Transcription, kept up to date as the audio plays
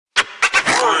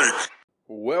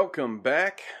Welcome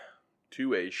back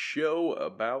to a show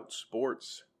about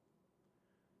sports.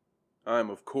 I'm,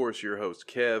 of course, your host,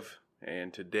 Kev,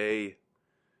 and today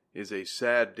is a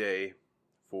sad day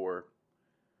for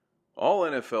all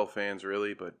NFL fans,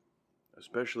 really, but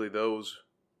especially those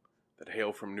that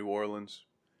hail from New Orleans.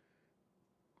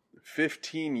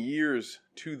 15 years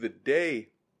to the day.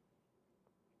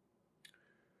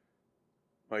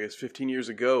 I guess 15 years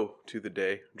ago to the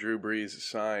day, Drew Brees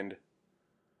signed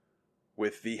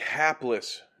with the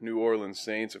hapless New Orleans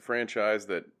Saints, a franchise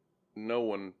that no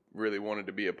one really wanted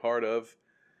to be a part of,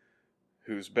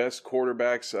 whose best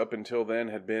quarterbacks up until then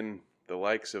had been the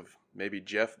likes of maybe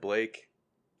Jeff Blake,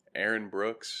 Aaron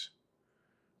Brooks.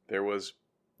 There was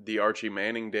the Archie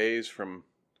Manning days from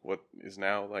what is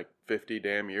now like 50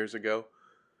 damn years ago.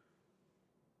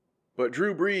 But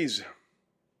Drew Brees,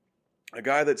 a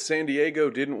guy that San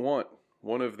Diego didn't want,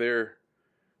 one of their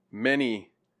many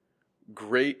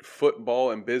great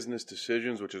football and business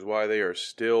decisions, which is why they are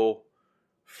still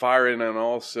firing on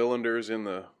all cylinders in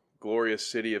the glorious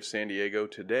city of San Diego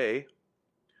today.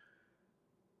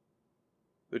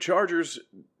 The Chargers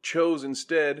chose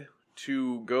instead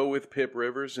to go with Pip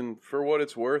Rivers, and for what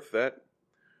it's worth, that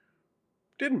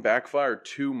didn't backfire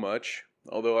too much,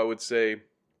 although I would say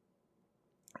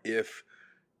if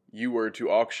you were to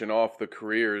auction off the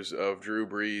careers of Drew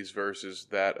Brees versus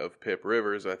that of Pip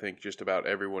Rivers, I think just about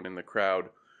everyone in the crowd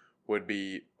would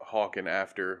be hawking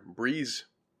after Brees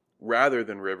rather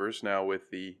than Rivers, now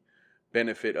with the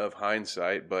benefit of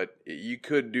hindsight. But you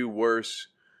could do worse.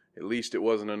 At least it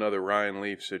wasn't another Ryan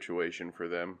Leaf situation for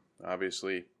them.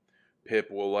 Obviously, Pip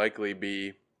will likely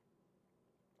be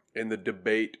in the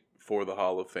debate for the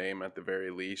Hall of Fame at the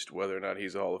very least. Whether or not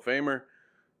he's a Hall of Famer,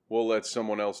 we'll let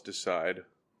someone else decide.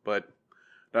 But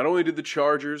not only did the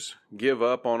Chargers give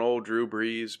up on old Drew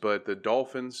Brees, but the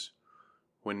Dolphins,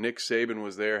 when Nick Saban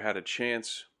was there, had a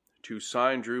chance to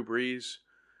sign Drew Brees.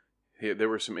 There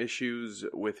were some issues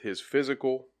with his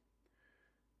physical,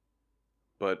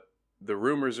 but the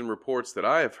rumors and reports that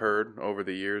I have heard over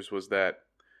the years was that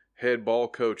head ball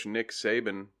coach Nick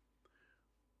Saban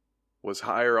was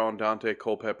higher on Dante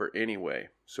Culpepper anyway.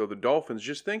 So the Dolphins,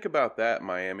 just think about that,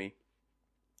 Miami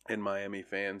and Miami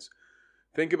fans.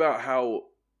 Think about how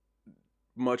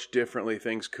much differently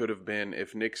things could have been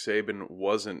if Nick Saban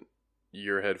wasn't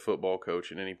your head football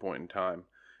coach at any point in time.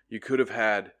 You could have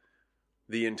had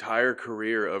the entire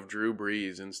career of Drew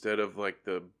Brees instead of like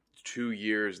the 2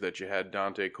 years that you had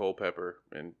Dante Culpepper,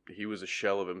 and he was a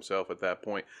shell of himself at that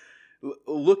point.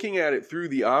 Looking at it through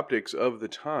the optics of the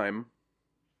time,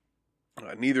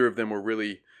 neither of them were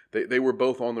really, they were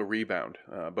both on the rebound,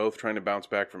 both trying to bounce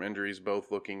back from injuries,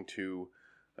 both looking to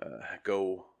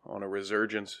go on a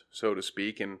resurgence, so to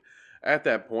speak. And at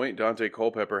that point, Dante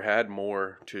Culpepper had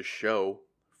more to show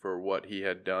for what he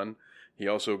had done. He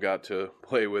also got to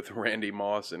play with Randy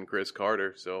Moss and Chris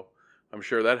Carter, so I'm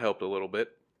sure that helped a little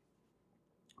bit.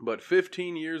 But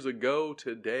 15 years ago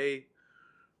today,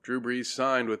 Drew Brees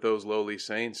signed with those lowly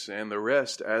Saints, and the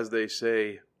rest, as they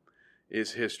say,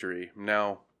 is history.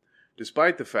 Now,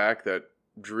 despite the fact that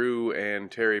Drew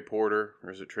and Terry Porter, or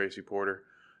is it Tracy Porter?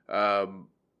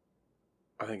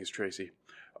 I think it's Tracy,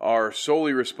 are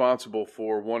solely responsible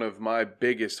for one of my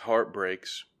biggest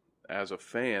heartbreaks as a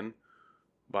fan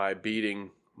by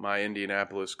beating my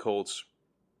Indianapolis Colts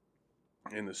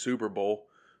in the Super Bowl,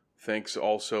 thanks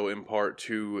also in part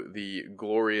to the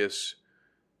glorious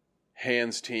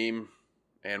Hands team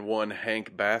and one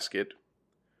Hank Basket.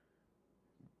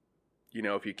 You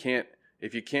know, if you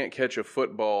can't catch a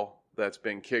football that's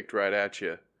been kicked right at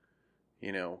you,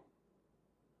 you know,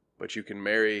 but you can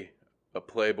marry a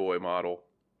Playboy model,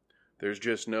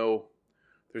 there's no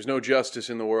justice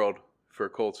in the world for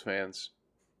Colts fans.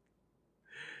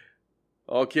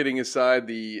 All kidding aside,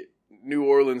 the New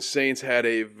Orleans Saints had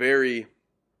a very,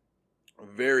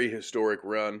 very historic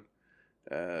run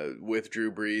with Drew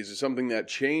Brees. Something that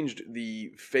changed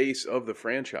the face of the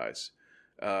franchise.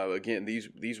 Again,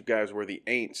 these guys were the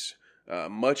Aints,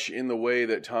 much in the way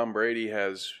that Tom Brady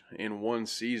has in one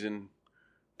season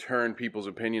turned people's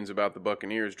opinions about the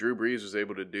Buccaneers. Drew Brees was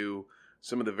able to do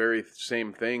some of the very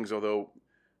same things, although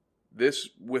this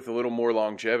with a little more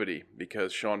longevity,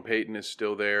 because Sean Payton is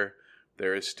still there.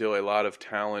 There is still a lot of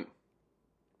talent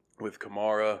with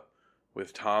Kamara,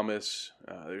 with Thomas.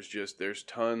 There's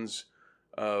tons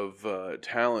of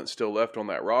talent still left on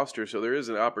that roster, so there is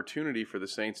an opportunity for the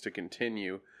Saints to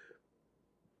continue.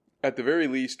 At the very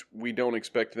least, we don't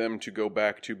expect them to go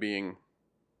back to being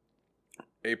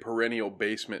a perennial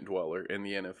basement dweller in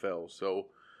the NFL. So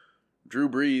Drew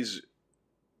Brees,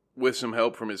 with some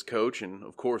help from his coach and,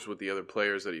 of course, with the other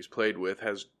players that he's played with,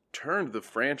 has turned the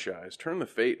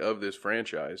fate of this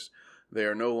franchise. They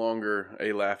are no longer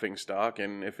a laughing stock,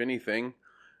 and if anything,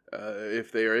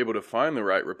 if they are able to find the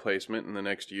right replacement in the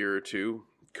next year or two,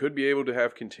 could be able to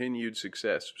have continued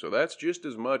success. So that's just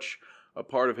as much a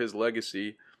part of his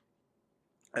legacy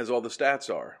as all the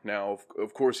stats are. Now,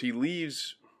 of course, he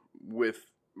leaves with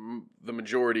the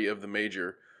majority of the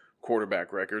major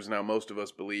quarterback records. Now, most of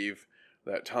us believe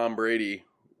that Tom Brady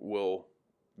will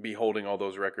be holding all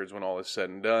those records when all is said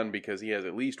and done, because he has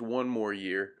at least one more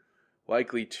year,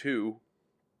 likely 2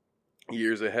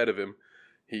 years ahead of him.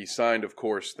 He signed, of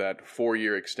course, that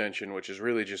 4-year extension, which is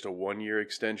really just a 1-year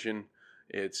extension.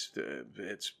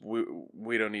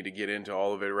 We don't need to get into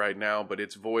all of it right now, but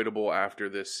it's voidable after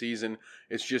this season.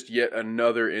 It's just yet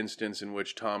another instance in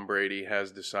which Tom Brady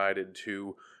has decided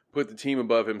to put the team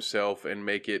above himself and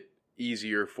make it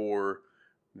easier for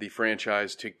the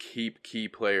franchise to keep key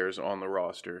players on the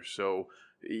roster. So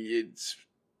it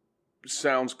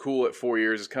sounds cool at 4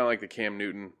 years. It's kind of like the Cam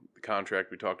Newton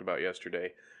contract we talked about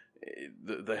yesterday.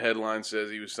 The headline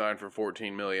says he was signed for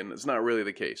 $14 million. That's not really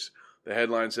the case. The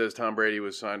headline says Tom Brady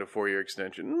was signed a 4-year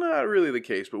extension. Not really the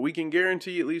case, but we can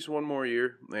guarantee at least 1 more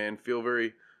year and feel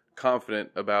very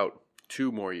confident about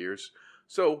 2 more years.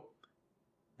 So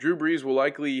Drew Brees will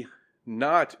likely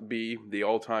not be the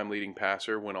all-time leading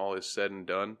passer when all is said and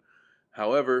done.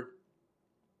 However,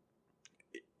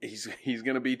 he's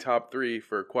going to be top 3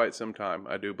 for quite some time,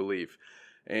 I do believe.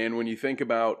 And when you think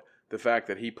about the fact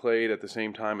that he played at the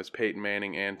same time as Peyton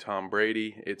Manning and Tom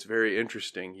Brady, it's very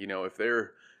interesting. You know, if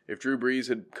Drew Brees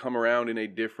had come around in a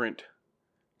different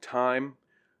time,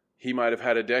 he might have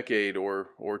had a decade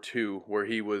or 2 where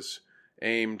he was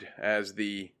aimed as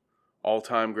the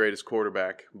all-time greatest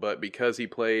quarterback. But because he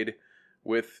played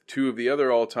with 2 of the other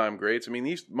all-time greats, I mean,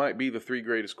 these might be the 3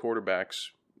 greatest quarterbacks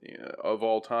of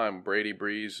all time: Brady,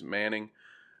 Brees, Manning.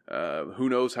 Who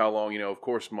knows how long? Of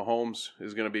course, Mahomes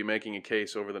is going to be making a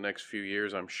case over the next few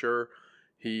years, I'm sure.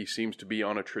 He seems to be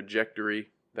on a trajectory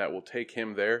that will take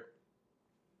him there.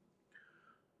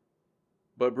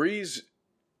 But Brees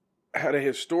had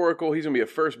he's going to be a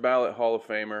first ballot Hall of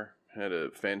Famer, had a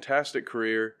fantastic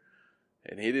career,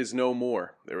 and it is no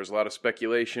more. There was a lot of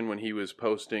speculation when he was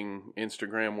posting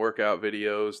Instagram workout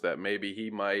videos that maybe he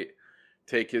might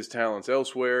take his talents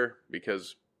elsewhere,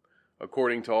 because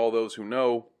according to all those who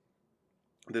know,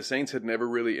 the Saints had never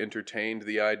really entertained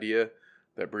the idea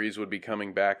that Brees would be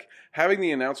coming back. Having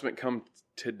the announcement come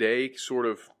today sort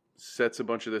of sets a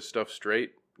bunch of this stuff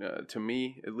straight, to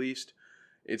me at least.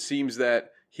 It seems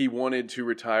that he wanted to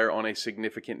retire on a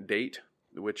significant date,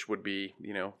 which would be,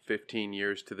 15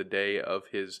 years to the day of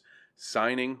his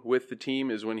signing with the team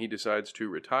is when he decides to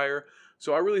retire.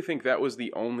 So I really think that was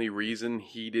the only reason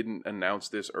he didn't announce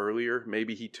this earlier.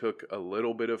 Maybe he took a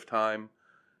little bit of time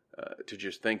to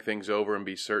just think things over and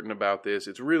be certain about this.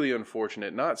 It's really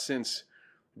unfortunate. Not since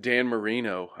Dan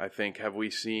Marino, I think, have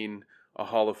we seen a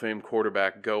Hall of Fame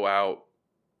quarterback go out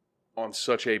on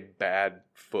such a bad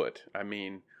foot. I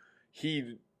mean,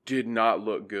 he did not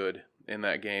look good in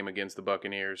that game against the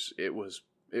Buccaneers. It was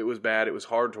bad. It was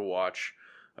hard to watch.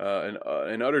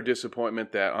 An utter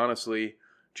disappointment that honestly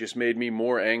just made me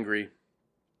more angry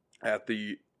at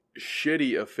the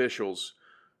shitty officials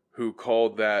who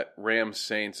called that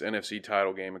Rams-Saints NFC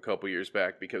title game a couple years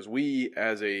back, because we,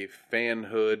 as a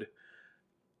fandom,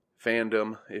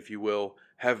 if you will,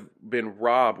 have been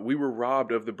robbed. We were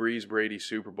robbed of the Brees-Brady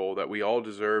Super Bowl that we all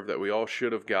deserve, that we all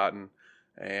should have gotten,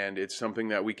 and it's something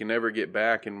that we can never get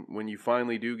back. And when you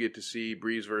finally do get to see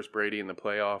Brees versus Brady in the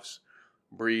playoffs,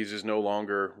 Brees is no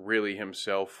longer really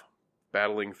himself,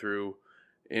 battling through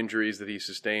injuries that he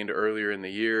sustained earlier in the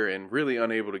year and really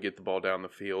unable to get the ball down the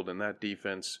field, and that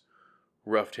defense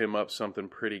roughed him up something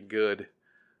pretty good.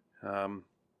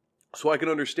 So I can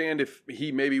understand if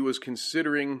he maybe was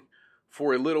considering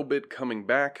for a little bit coming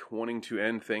back, wanting to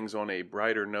end things on a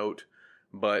brighter note,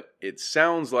 but it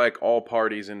sounds like all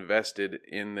parties invested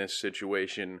in this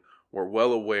situation were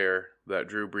well aware that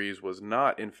Drew Brees was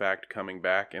not in fact coming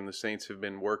back, and the Saints have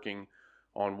been working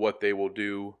on what they will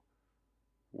do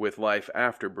with life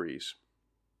after Brees.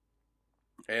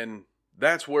 And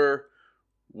that's where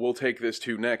we'll take this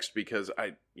to next, because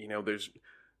there's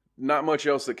not much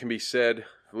else that can be said,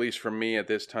 at least from me at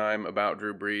this time, about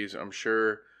Drew Brees. I'm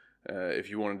sure if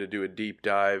you wanted to do a deep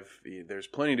dive, there's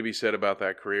plenty to be said about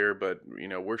that career, but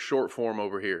we're short form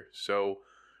over here. So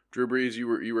Drew Brees,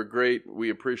 you were great. We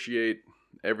appreciate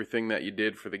everything that you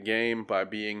did for the game by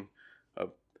being a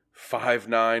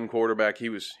 5'9" quarterback. He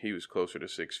was closer to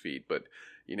 6 feet, but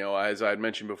as I had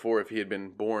mentioned before, if he had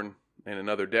been born in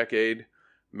another decade,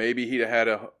 maybe he'd had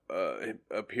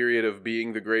a period of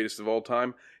being the greatest of all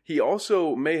time. He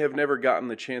also may have never gotten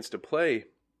the chance to play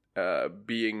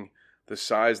being the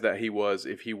size that he was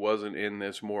if he wasn't in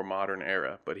this more modern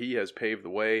era. But he has paved the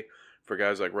way for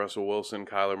guys like Russell Wilson,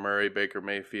 Kyler Murray, Baker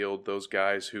Mayfield, those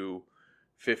guys who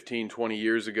 15, 20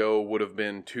 years ago would have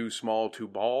been too small to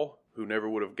ball, who never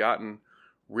would have gotten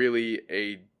really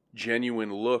a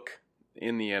genuine look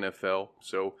in the NFL.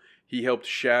 So he helped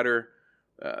shatter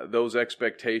those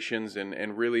expectations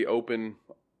and really open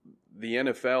the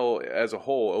NFL as a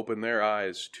whole, open their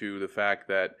eyes to the fact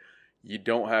that you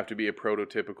don't have to be a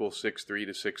prototypical 6'3"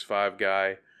 to 6'5"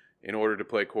 guy in order to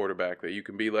play quarterback, that you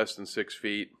can be less than 6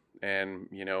 feet and,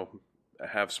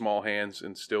 have small hands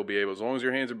and still be able, as long as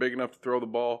your hands are big enough to throw the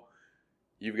ball,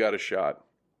 you've got a shot.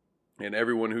 And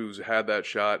everyone who's had that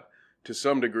shot to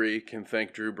some degree can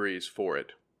thank Drew Brees for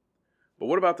it. But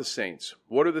what about the Saints?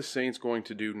 What are the Saints going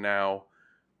to do now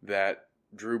that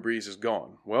Drew Brees is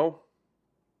gone? Well,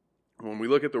 when we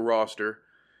look at the roster,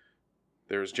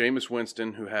 there's Jameis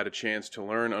Winston, who had a chance to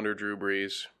learn under Drew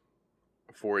Brees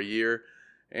for a year,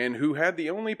 and who had the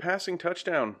only passing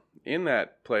touchdown in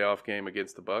that playoff game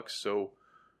against the Bucs. So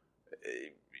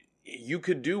you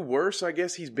could do worse. I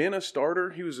guess he's been a starter.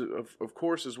 He was, of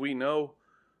course, as we know,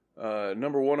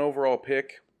 number 1 overall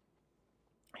pick.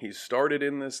 He's started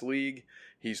in this league.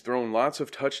 He's thrown lots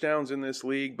of touchdowns in this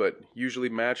league, but usually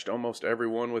matched almost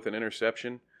everyone with an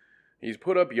interception. He's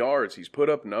put up yards. He's put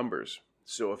up numbers.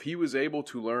 So if he was able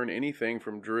to learn anything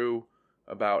from Drew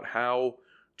about how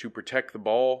to protect the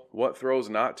ball, what throws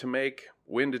not to make,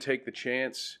 when to take the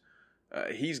chance,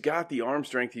 he's got the arm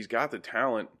strength, he's got the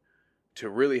talent to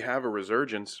really have a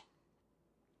resurgence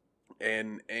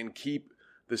and keep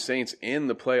the Saints in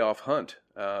the playoff hunt.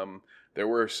 There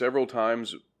were several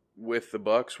times with the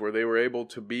Bucs where they were able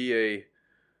to be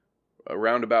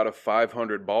around about a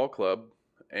 500 ball club,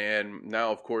 and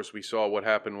now, of course, we saw what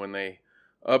happened when they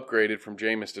upgraded from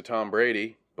Jameis to Tom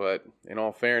Brady. But in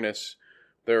all fairness,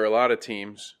 there are a lot of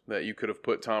teams that you could have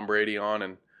put Tom Brady on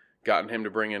and gotten him to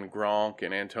bring in Gronk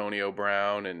and Antonio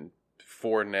Brown and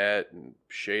Fournette and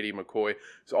Shady McCoy.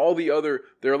 So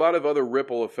there are a lot of other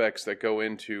ripple effects that go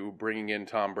into bringing in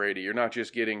Tom Brady. You're not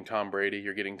just getting Tom Brady,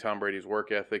 you're getting Tom Brady's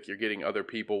work ethic, you're getting other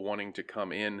people wanting to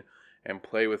come in and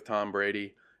play with Tom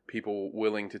Brady, people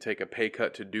willing to take a pay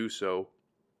cut to do so.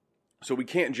 So we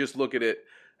can't just look at it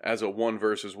as a 1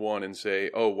 versus 1 and say,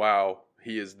 oh, wow,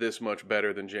 he is this much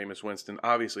better than Jameis Winston.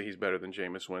 Obviously, he's better than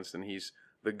Jameis Winston. He's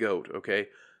the GOAT, okay?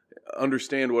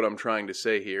 Understand what I'm trying to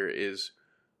say here is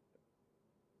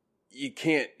you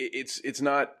can't, it's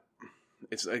not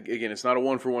a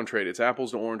 1-for-1 trade. It's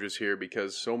apples to oranges here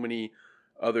because so many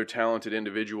other talented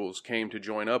individuals came to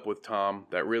join up with Tom.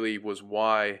 That really was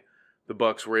why the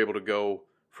Bucs were able to go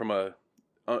from a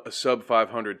sub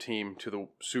 500 team to the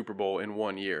Super Bowl in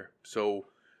 1 year. So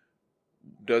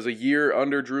does a year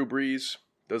under Drew Brees,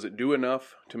 does it do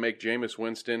enough to make Jameis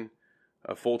Winston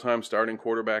a full-time starting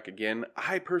quarterback again?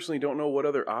 I personally don't know what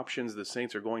other options the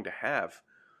Saints are going to have.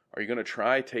 Are you going to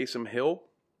try Taysom Hill?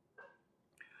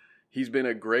 He's been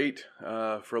a great,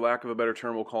 for lack of a better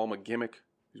term, we'll call him a gimmick.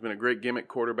 He's been a great gimmick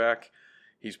quarterback.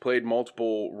 He's played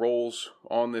multiple roles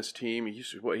on this team.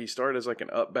 He started as like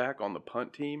an up back on the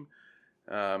punt team.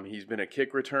 He's been a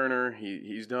kick returner.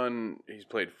 He's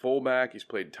played fullback. He's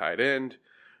played tight end,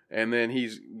 and then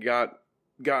he's got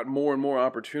more and more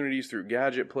opportunities through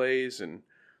gadget plays, and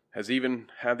has even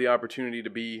had the opportunity to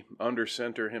be under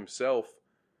center himself.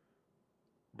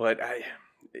 But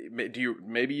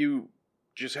maybe you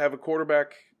just have a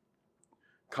quarterback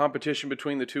competition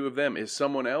between the two of them? Is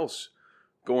someone else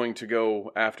going to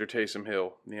go after Taysom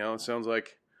Hill? It sounds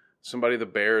like somebody the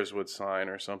Bears would sign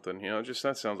or something.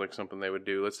 That sounds like something they would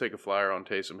do. Let's take a flyer on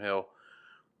Taysom Hill.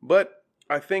 But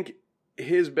I think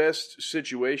his best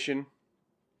situation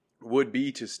would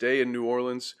be to stay in New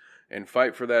Orleans and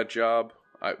fight for that job.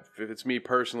 If it's me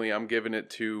personally, I'm giving it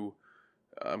to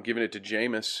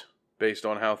Jameis based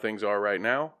on how things are right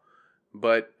now.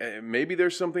 But maybe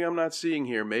there's something I'm not seeing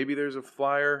here. Maybe there's a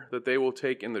flyer that they will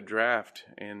take in the draft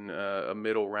in a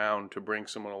middle round to bring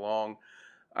someone along.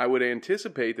 I would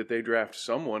anticipate that they draft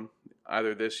someone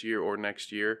either this year or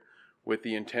next year with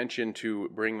the intention to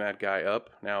bring that guy up.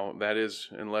 Now, that is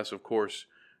unless, of course,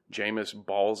 Jameis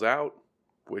balls out,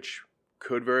 which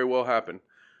could very well happen.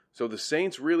 So the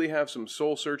Saints really have some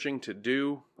soul searching to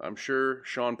do. I'm sure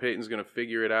Sean Payton's going to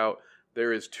figure it out.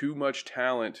 There is too much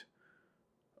talent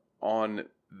on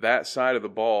that side of the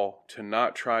ball to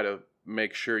not try to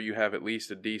make sure you have at least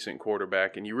a decent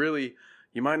quarterback. And you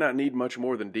might not need much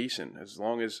more than decent. As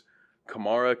long as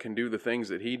Kamara can do the things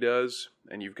that he does,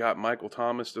 and you've got Michael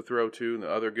Thomas to throw to, and the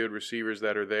other good receivers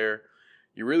that are there,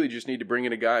 you really just need to bring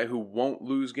in a guy who won't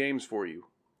lose games for you.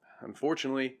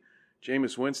 Unfortunately,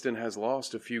 Jameis Winston has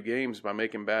lost a few games by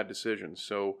making bad decisions,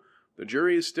 so the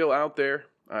jury is still out there.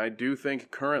 I do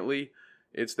think currently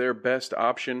it's their best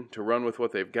option to run with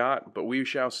what they've got, but we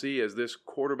shall see as this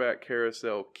quarterback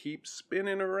carousel keeps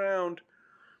spinning around,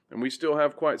 and we still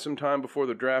have quite some time before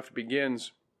the draft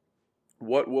begins.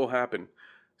 What will happen?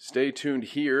 Stay tuned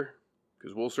here,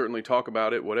 because we'll certainly talk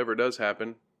about it. Whatever does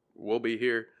happen, we'll be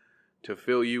here to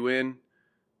fill you in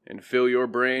and fill your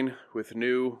brain with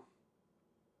new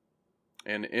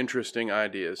and interesting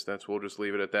ideas. We'll just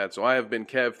leave it at that. So I have been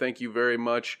Kev. Thank you very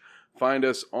much. Find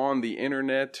us on the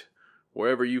internet,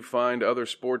 wherever you find other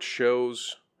sports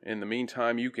shows. In the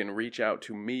meantime, you can reach out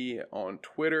to me on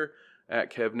Twitter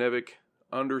at @KevNevick_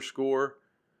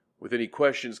 with any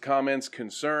questions, comments,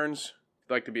 concerns. If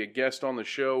you'd like to be a guest on the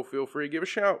show, feel free to give a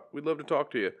shout. We'd love to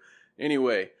talk to you.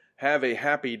 Anyway, have a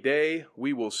happy day.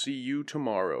 We will see you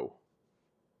tomorrow.